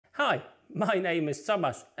Hi, my name is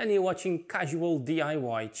Thomas and you're watching Casual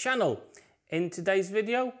DIY channel. In today's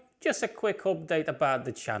video, just a quick update about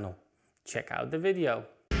the channel. Check out the video.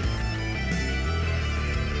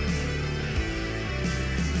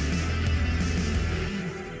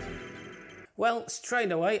 Well,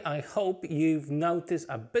 straight away, I hope you've noticed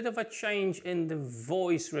a bit of a change in the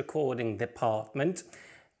voice recording department.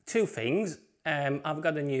 Two things. I've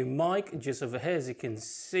got a new mic just over here, as you can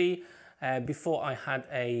see. Before I had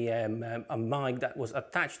a mic that was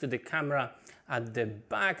attached to the camera at the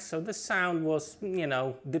back, so the sound was, you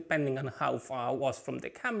know, depending on how far I was from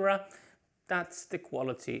the camera, that's the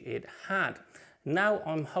quality it had. Now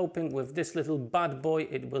I'm hoping with this little bad boy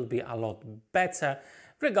it will be a lot better,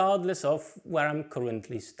 regardless of where I'm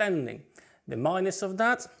currently standing. The minus of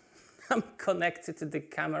that, I'm connected to the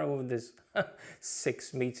camera with this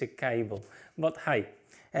 6-meter cable, but hey,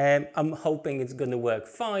 I'm hoping it's going to work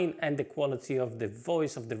fine and the quality of the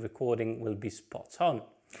voice of the recording will be spot on.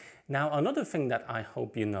 Now, another thing that I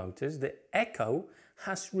hope you notice, the echo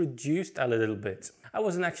has reduced a little bit. I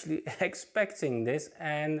wasn't actually expecting this,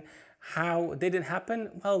 and how did it happen?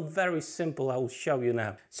 Well, very simple, I'll show you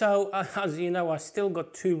now. So, as you know, I still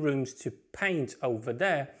got 2 rooms to paint over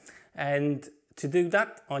there, and to do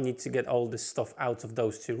that, I need to get all the stuff out of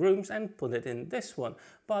those 2 rooms and put it in this one.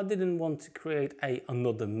 But I didn't want to create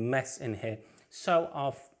another mess in here. So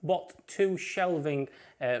I've bought 2 shelving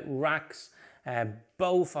racks.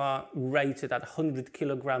 Both are rated at 100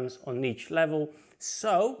 kilograms on each level.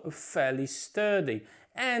 So fairly sturdy.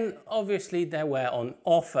 And obviously they were on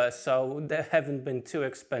offer, so they haven't been too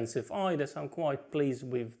expensive either. So I'm quite pleased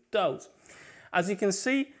with those. As you can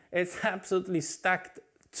see, it's absolutely stacked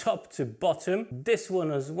top to bottom. This one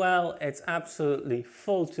as well, it's absolutely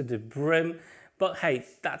full to the brim, but hey,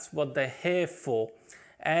 that's what they're here for.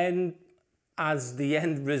 And as the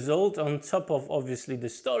end result, on top of obviously the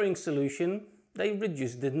storing solution, they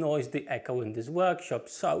reduce the noise, the echo in this workshop.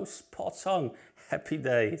 So spot on, happy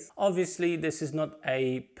days. Obviously this is not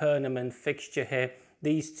a permanent fixture here.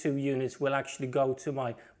 These 2 units will actually go to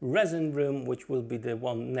my resin room, which will be the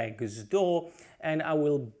one next door, and I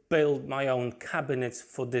will build my own cabinets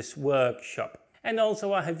for this workshop. And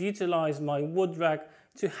also I have utilized my wood rack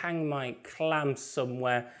to hang my clamps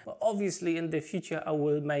somewhere. But obviously in the future I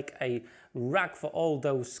will make a rack for all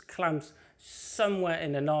those clamps somewhere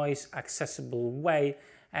in a nice accessible way.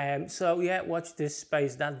 So yeah, watch this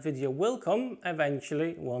space. That video will come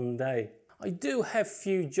eventually one day. I do have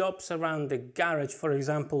few jobs around the garage, for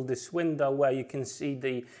example this window where you can see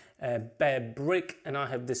the bare brick, and I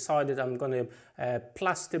have decided I'm going to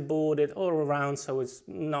plasterboard it all around so it's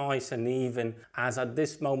nice and even, as at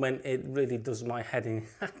this moment it really does my head in.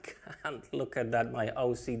 I can't look at that, my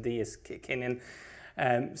OCD is kicking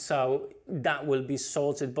in. So that will be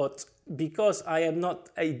sorted, but because I am not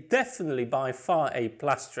definitely by far a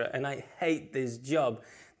plasterer and I hate this job,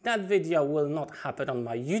 that video will not happen on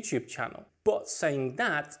my YouTube channel. But saying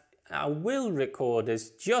that, I will record this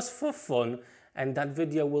just for fun, and that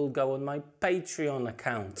video will go on my Patreon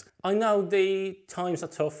account. I know the times are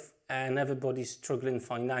tough and everybody's struggling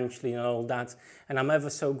financially and all that, and I'm ever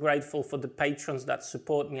so grateful for the patrons that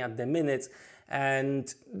support me at the minute.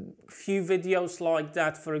 And few videos like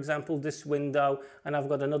that, for example this window, and I've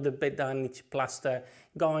got another bit that I need to plaster.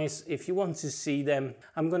 Guys, if you want to see them,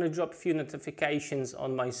 I'm going to drop a few notifications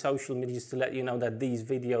on my social medias to let you know that these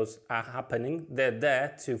videos are happening. They're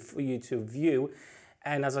there for you to view,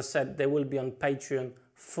 and as I said, they will be on Patreon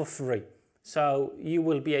for free, so you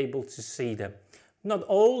will be able to see them. Not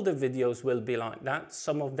all the videos will be like that.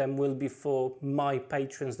 Some of them will be for my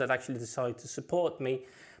patrons that actually decide to support me.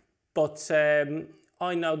 But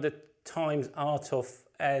I know that times are tough,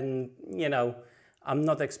 and you know, I'm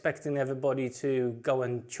not expecting everybody to go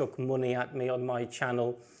and chuck money at me on my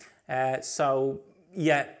channel. So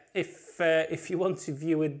yeah, if you want to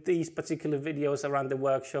view it, these particular videos around the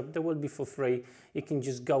workshop, they will be for free. You can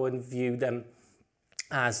just go and view them,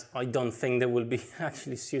 as I don't think they will be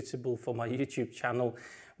actually suitable for my YouTube channel,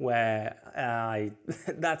 where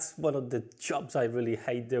that's one of the jobs I really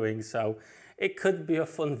hate doing. So it could be a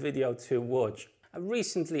fun video to watch. I've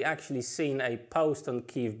recently actually seen a post on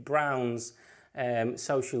Keith Brown's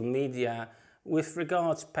social media with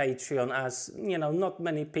regards Patreon, as you know, not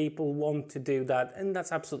many people want to do that, and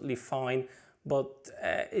that's absolutely fine. But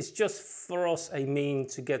it's just for us a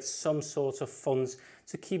means to get some sort of funds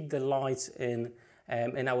to keep the lights in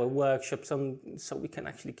our workshop, so we can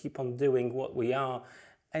actually keep on doing what we are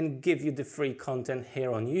and give you the free content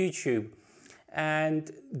here on YouTube. And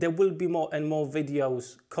there will be more and more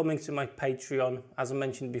videos coming to my Patreon. As I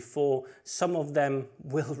mentioned before, some of them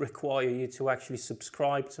will require you to actually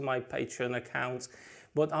subscribe to my Patreon account,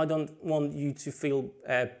 but I don't want you to feel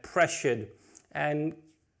pressured. And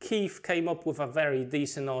Keith came up with a very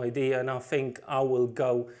decent idea, and I think I will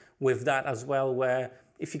go with that as well, where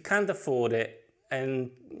if you can't afford it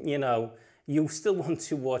and you still want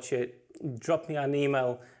to watch it, drop me an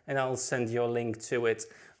email and I'll send you a link to it.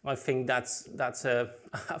 I think that's a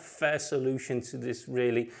fair solution to this,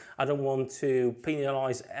 really. I don't want to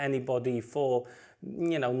penalize anybody for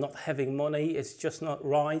not having money. It's just not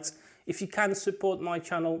right. If you can support my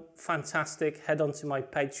channel, fantastic. Head on to my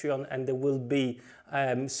Patreon and there will be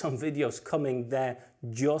some videos coming there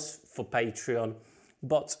just for Patreon.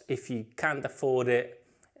 But if you can't afford it,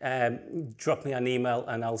 drop me an email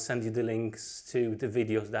and I'll send you the links to the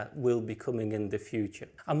videos that will be coming in the future.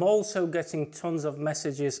 I'm also getting tons of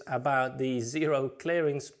messages about the zero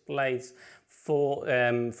clearance plates for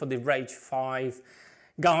the Rage 5.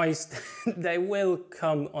 Guys, they will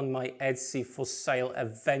come on my Etsy for sale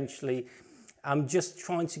eventually. I'm just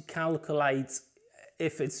trying to calculate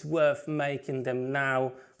if it's worth making them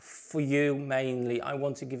now for you mainly. I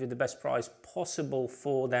want to give you the best price possible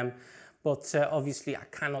for them. But obviously I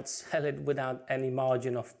cannot sell it without any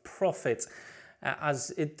margin of profit,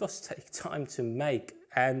 as it does take time to make.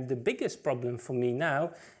 And the biggest problem for me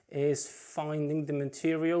now is finding the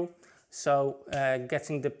material. So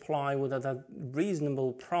getting the plywood at a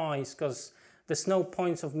reasonable price, because there's no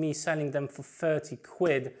point of me selling them for 30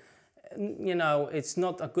 quid. It's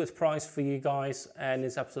not a good price for you guys and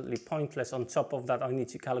it's absolutely pointless. On top of that, I need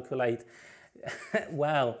to calculate,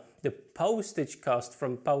 well, the postage cost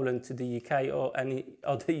from Poland to the UK or any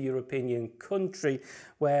other European country,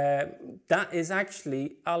 where that is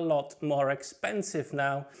actually a lot more expensive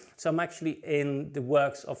now. So I'm actually in the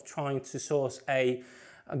works of trying to source a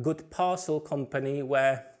good parcel company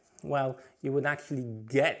where, well, you would actually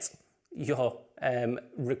get your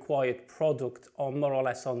required product on more or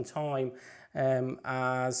less on time,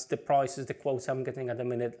 as the prices, the quotes I'm getting at the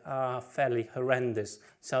minute are fairly horrendous.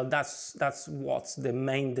 So that's what the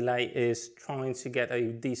main delay is, trying to get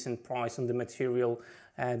a decent price on the material,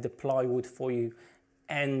 the plywood for you,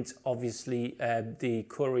 and obviously the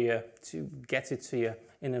courier to get it to you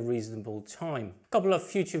in a reasonable time. A couple of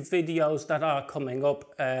future videos that are coming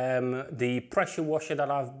up. The pressure washer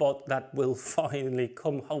that I've bought, that will finally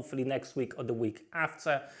come hopefully next week or the week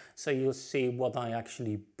after. So you'll see what I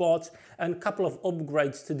actually bought. And a couple of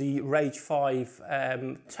upgrades to the Rage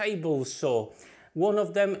 5 table saw. One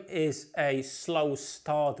of them is a slow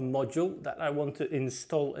start module that I want to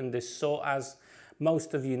install in this saw, as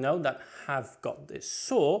most of you know that have got this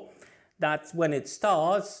saw, that when it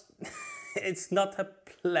starts, it's not a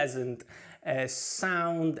pleasant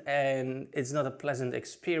sound and it's not a pleasant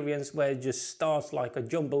experience, where it just starts like a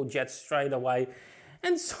jumbo jet straight away.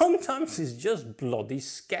 And sometimes it's just bloody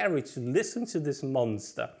scary to listen to this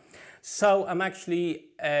monster. So I'm actually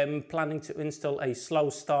planning to install a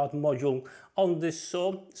slow start module on this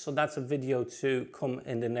saw. So that's a video to come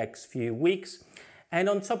in the next few weeks. And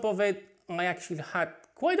on top of it, I actually had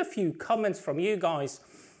quite a few comments from you guys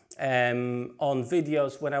on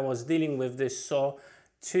videos when I was dealing with this saw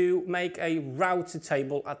to make a router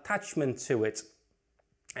table attachment to it.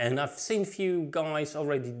 And I've seen a few guys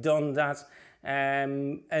already done that,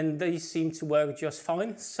 and they seem to work just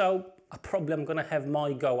fine. So I probably am gonna have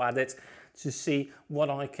my go at it to see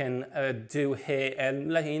what I can do here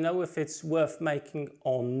and let you know if it's worth making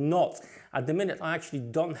or not. At the minute, I actually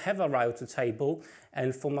don't have a router table,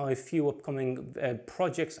 and for my few upcoming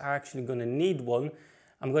projects, I'm actually gonna need one.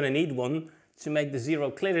 I'm gonna need one to make the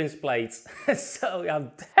zero clearance plates. So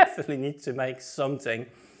I definitely need to make something.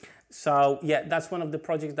 So yeah, that's one of the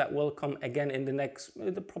projects that will come again in the next,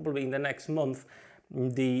 probably in the next month,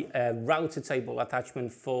 the router table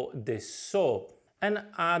attachment for this saw. And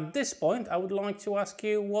at this point, I would like to ask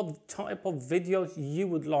you what type of videos you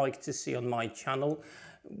would like to see on my channel,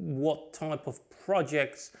 what type of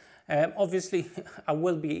projects. Obviously, I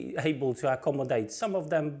will be able to accommodate some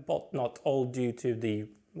of them, but not all, due to the,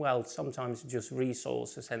 well, sometimes just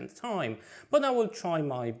resources and time. But I will try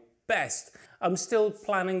my best. I'm still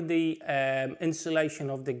planning the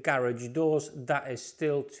installation of the garage doors. That is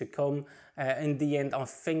still to come. In the end, I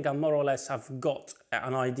think I more or less have got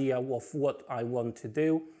an idea of what I want to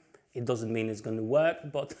do. It doesn't mean it's going to work,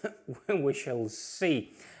 but we shall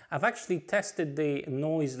see. I've actually tested the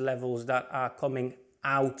noise levels that are coming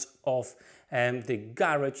out of the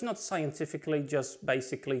garage, not scientifically, just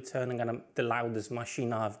basically turning on the loudest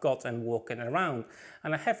machine I've got and walking around.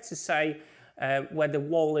 And I have to say, where the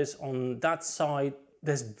wall is on that side,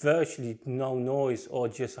 there's virtually no noise or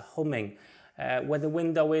just humming. Where the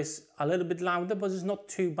window is a little bit louder, but it's not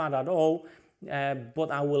too bad at all.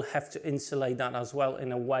 but I will have to insulate that as well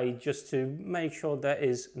in a way just to make sure there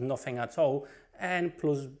is nothing at all, and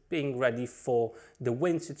plus being ready for the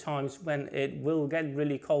winter times when it will get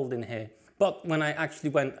really cold in here. But when I actually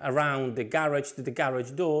went around the garage to the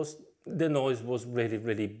garage doors, the noise was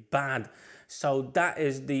really bad. So that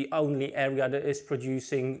is the only area that is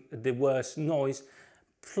producing the worst noise.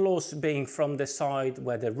 Plus being from the side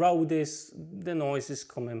where the road is, the noise is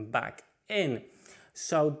coming back in.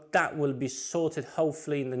 So that will be sorted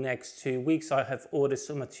hopefully in the next 2 weeks. I have ordered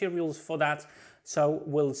some materials for that. So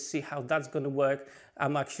we'll see how that's going to work.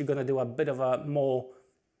 I'm actually going to do a bit of a more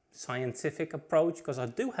scientific approach because I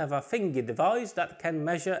do have a thingy device that can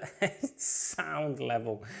measure sound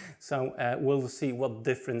level. So we'll see what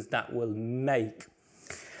difference that will make.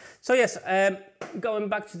 So yes, going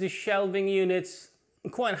back to the shelving units, I'm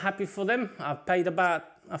quite happy for them. I've paid about,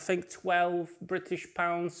 I think, 12 British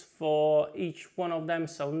pounds for each one of them,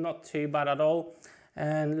 so not too bad at all.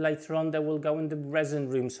 And later on they will go in the resin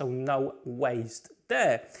room, so no waste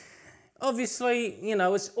there. Obviously, you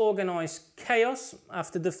know, it's organized chaos.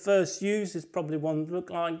 After the first use, it probably won't look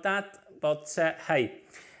like that, but hey,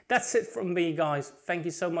 that's it from me, guys. Thank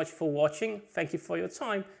you so much for watching. Thank you for your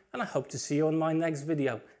time, and I hope to see you on my next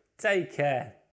video. Take care.